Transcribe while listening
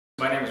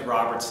My name is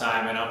Robert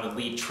Simon. I'm the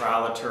lead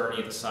trial attorney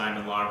at the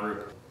Simon Law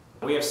Group.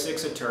 We have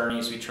 6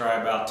 attorneys. We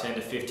try about 10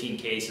 to 15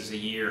 cases a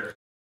year.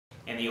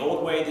 And the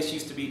old way this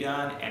used to be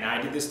done, and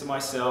I did this to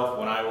myself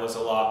when I was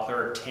a law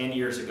clerk 10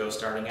 years ago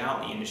starting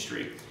out in the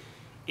industry,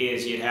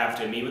 is you'd have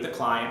to meet with the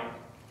client,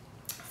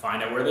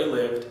 find out where they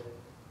lived,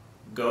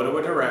 go to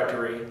a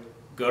directory,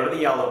 go to the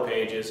yellow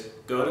pages,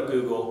 go to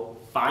Google,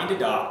 find a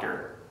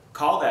doctor,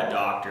 call that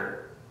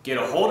doctor, get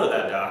a hold of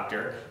that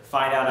doctor,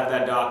 find out if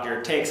that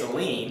doctor takes a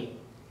lien,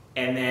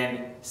 and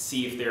then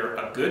see if they're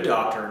a good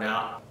doctor or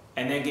not,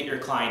 and then get your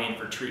client in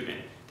for treatment.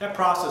 That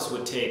process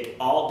would take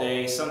all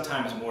day,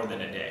 sometimes more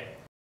than a day.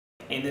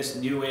 In this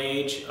new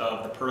age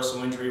of the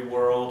personal injury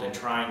world and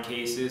trying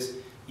cases,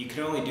 you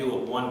can only do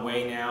it one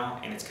way now,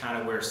 and it's kind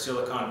of where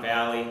Silicon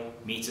Valley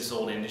meets this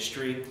old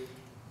industry,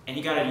 and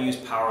you got to use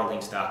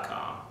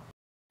powerlinks.com.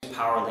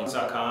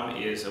 Powerlinks.com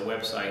is a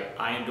website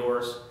I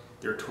endorse.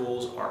 Their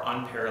tools are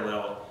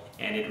unparalleled,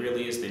 and it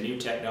really is the new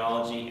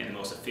technology and the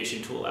most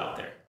efficient tool out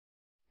there.